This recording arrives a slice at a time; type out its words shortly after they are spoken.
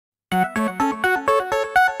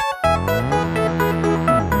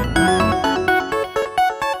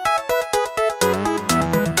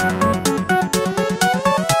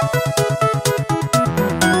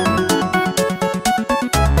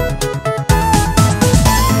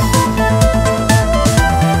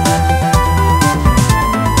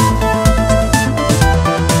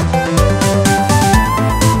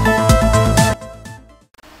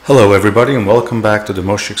Hello everybody and welcome back to the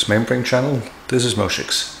Moshix mainframe channel. This is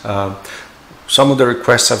Moshix. Some of the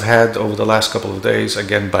requests I've had over the last couple of days,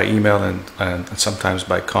 again by email and sometimes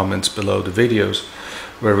by comments below the videos,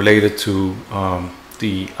 were related to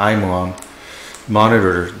the IMON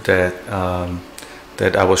monitor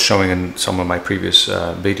that I was showing in some of my previous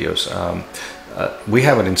videos. We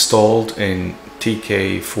have it installed in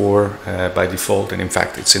TK4 by default, and in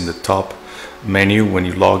fact it's in the top menu when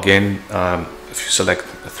you log in. If you select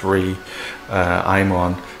 3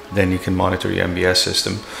 IMON, then you can monitor your MVS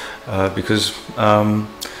system because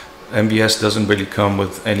MVS doesn't really come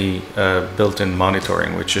with any built-in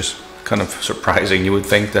monitoring, which is kind of surprising. You would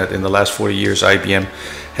think that in the last 40 years IBM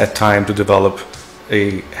had time to develop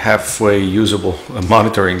a halfway usable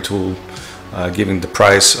monitoring tool, given the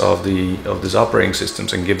price of these operating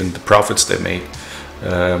systems and given the profits they made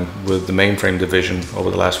with the mainframe division over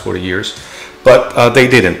the last 40 years. But they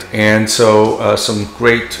didn't, and so some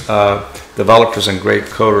great developers and great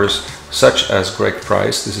coders such as Greg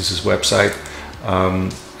Price, this is his website,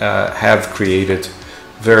 have created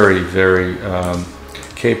very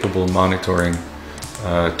capable monitoring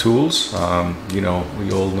tools. You know,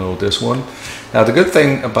 we all know this one. Now the good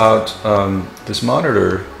thing about this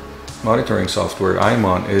monitoring software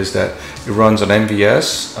IMON is that it runs on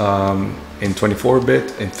MVS in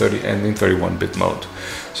 24-bit, in 30 and in 31-bit mode.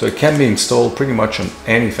 So it can be installed pretty much on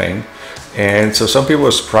anything. And so some people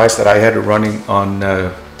were surprised that I had it running on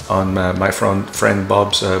my friend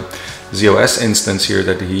Bob's ZOS instance here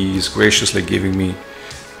that he's graciously giving me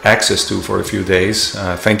access to for a few days.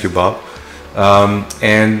 Thank you, Bob.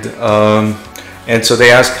 And so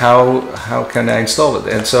they asked how can I install it?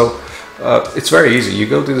 And so it's very easy. You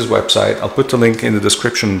go to this website. I'll put the link in the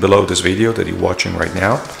description below this video that you're watching right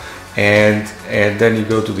now. And then you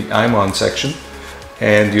go to the IMON section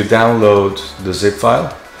and you download the zip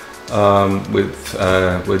file with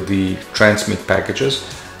the transmit packages.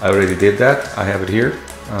 I already did that. I have it here.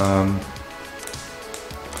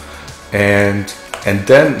 And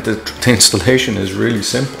then the installation is really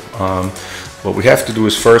simple. What we have to do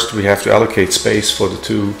is first we have to allocate space for the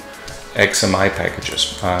 2 XMI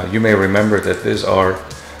packages. You may remember that these are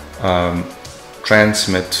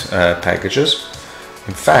transmit packages.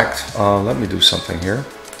 In fact, let me do something here.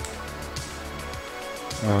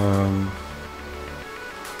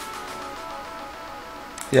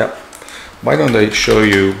 Yeah, why don't I show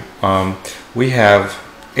you? We have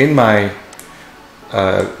in my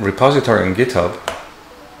repository on GitHub,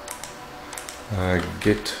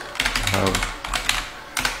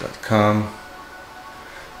 github.com.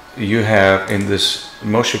 You have in this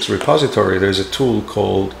Moshix repository, there's a tool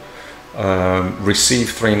called Receive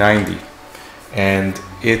 390. And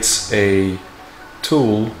it's a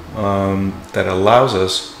tool that allows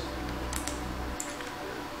us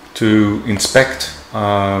to inspect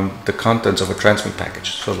the contents of a transmit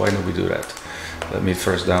package. So why don't we do that? Let me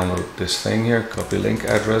first download this thing here, copy link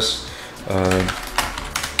address.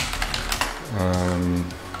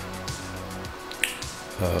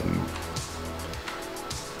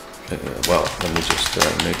 Well, let me just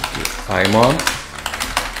make the IMON.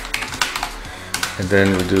 And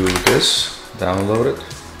then we do this. Download it,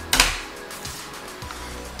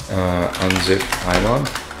 unzip IMON.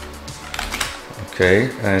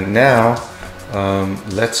 Okay, and now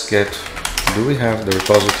let's get, do we have the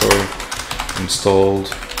repository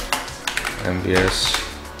installed? MVS,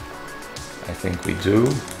 I think we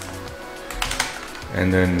do.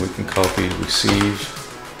 And then we can copy receive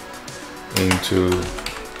into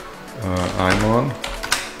IMON.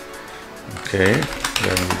 Okay,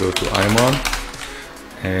 then we go to IMON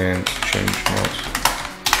and change mode,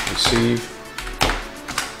 receive,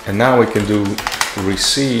 and now we can do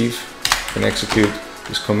receive and execute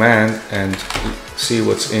this command and see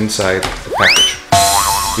what's inside the package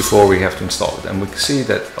before we have to install it. And we can see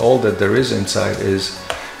that all that there is inside is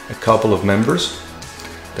a couple of members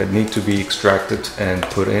that need to be extracted and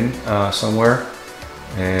put in somewhere,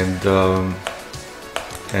 and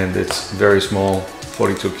it's very small,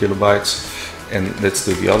 42 kilobytes. And let's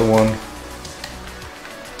do the other one.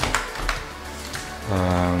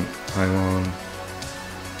 IMON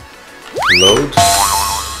load,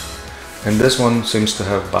 and this one seems to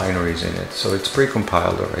have binaries in it, so it's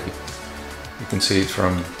pre-compiled already. You can see it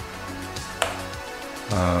from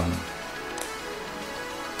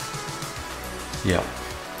yeah,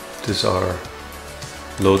 these are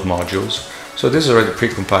load modules, so this is already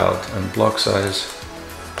pre-compiled. And block size,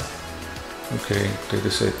 okay,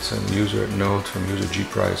 datasets and user node from user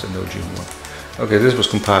gprice and node g1. Okay, this was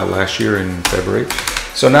compiled last year in February.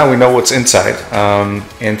 So now we know what's inside,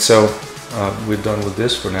 and so we're done with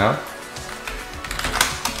this for now.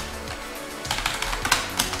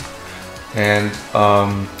 And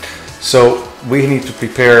so we need to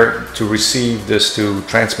prepare to receive this to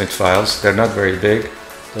transmit files. They're not very big.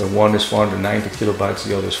 The one is 490 kilobytes,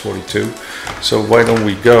 the other is 42. So why don't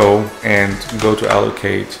we go and go to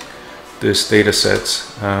allocate this data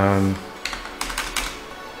sets, and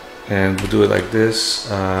we'll do it like this,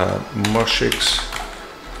 MVS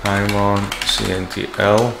IMON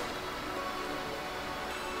CNTL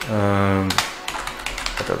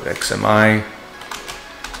 .xmi,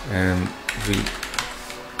 and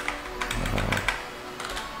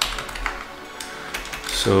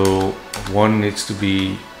so one needs to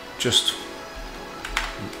be just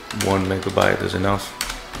 1 megabyte is enough.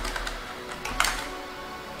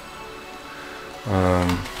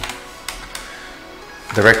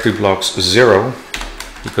 Directory blocks 0,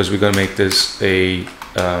 because we're going to make this a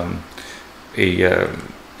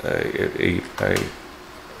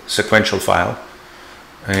sequential file,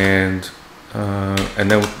 and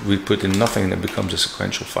then we put in nothing and it becomes a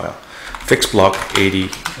sequential file. Fixed block 80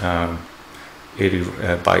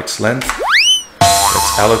 bytes length.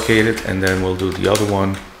 That's allocated, and then we'll do the other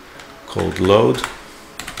one called load,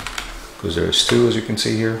 because there's 2, as you can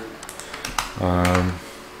see here.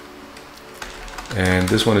 And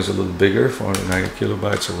this one is a little bigger, 490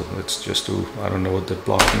 kilobytes, so let's just do, I don't know what the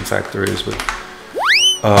blocking factor is, but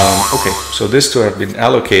okay, so these two have been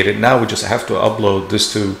allocated. Now we just have to upload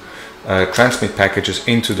these two transmit packages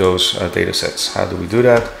into those data sets. How do we do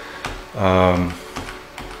that?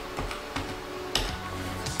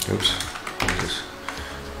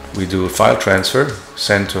 We do a file transfer,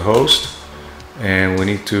 send to host, and we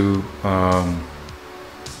need to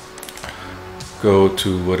go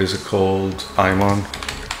to, what is it called, IMON.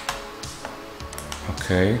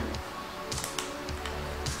 Okay,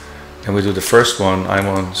 and we do the first one,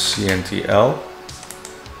 IMON CNTL,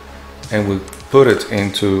 and we put it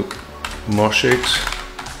into MVS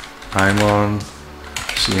IMON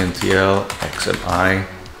CNTL XMI,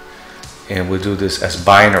 and we do this as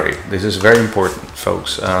binary. This is very important,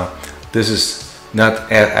 folks. This is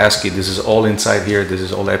not ASCII, this is all inside here, this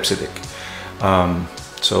is all EBCDIC.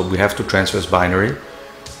 So we have to transfer as binary,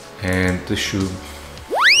 and this should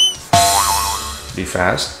be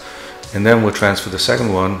fast. And then we'll transfer the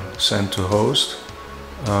second one, send to host.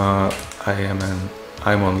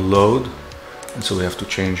 I'm on load, and so we have to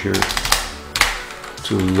change here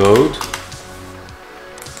to load.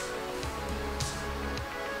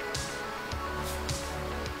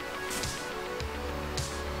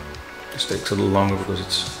 This takes a little longer because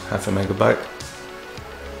it's half a megabyte,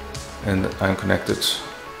 and I'm connected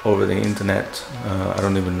over the internet. I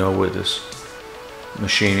don't even know where this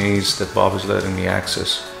machine is that Bob is letting me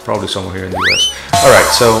access, probably somewhere here in the US.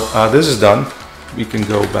 Alright, so this is done. We can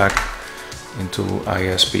go back into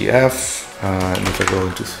ISBF, and if I go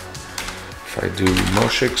into, if I do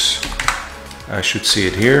MVS, I should see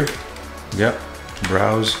it here. Yep,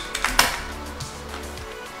 browse.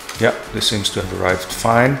 Yep, this seems to have arrived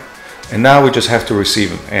fine. And now we just have to receive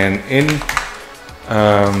them. And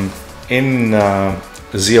in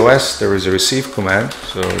ZOS there is a receive command,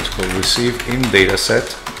 so it's called receive in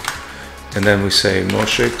dataset, and then we say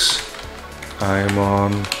MVS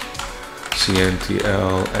IMON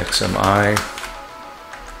CNTL XMI,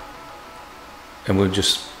 and we'll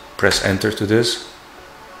just press enter to this,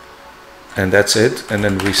 and that's it. And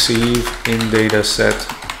then receive in dataset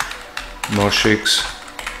MVS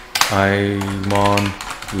IMON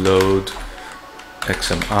load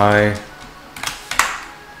XMI,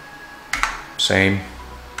 same.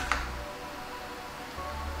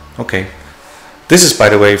 Okay, this is, by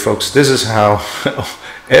the way, folks, this is how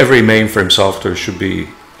every mainframe software should be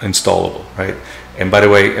installable, right? And by the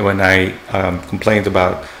way, when I complained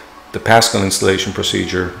about the Pascal installation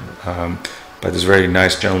procedure by this very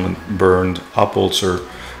nice gentleman, Bernd Appolzer,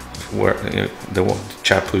 where, the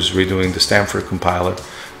chap who's redoing the Stanford compiler,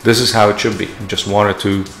 this is how it should be. Just 1 or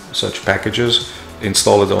 2 such packages,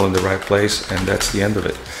 install it all in the right place, and that's the end of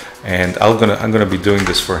it. And I'm gonna be doing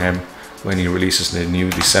this for him when he releases the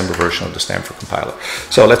new December version of the Stanford compiler.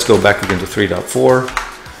 So let's go back again to 3.4,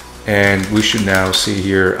 and we should now see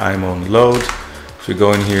here I'm on load. If we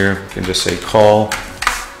go in here, you can just say call.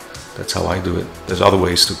 That's how I do it. There's other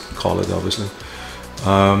ways to call it, obviously.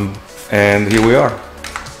 And here we are.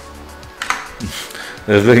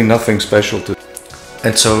 There's really nothing special to.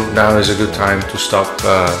 And so now is a good time to stop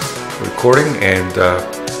recording, and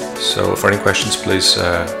so for any questions, please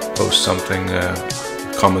post something,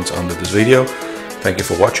 comments under this video. Thank you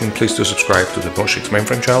for watching. Please do subscribe to the MVS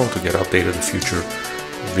mainframe channel to get updated on future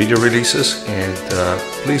video releases, and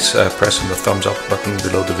please press on the thumbs up button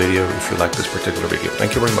below the video if you like this particular video.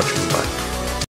 Thank you very much. Goodbye.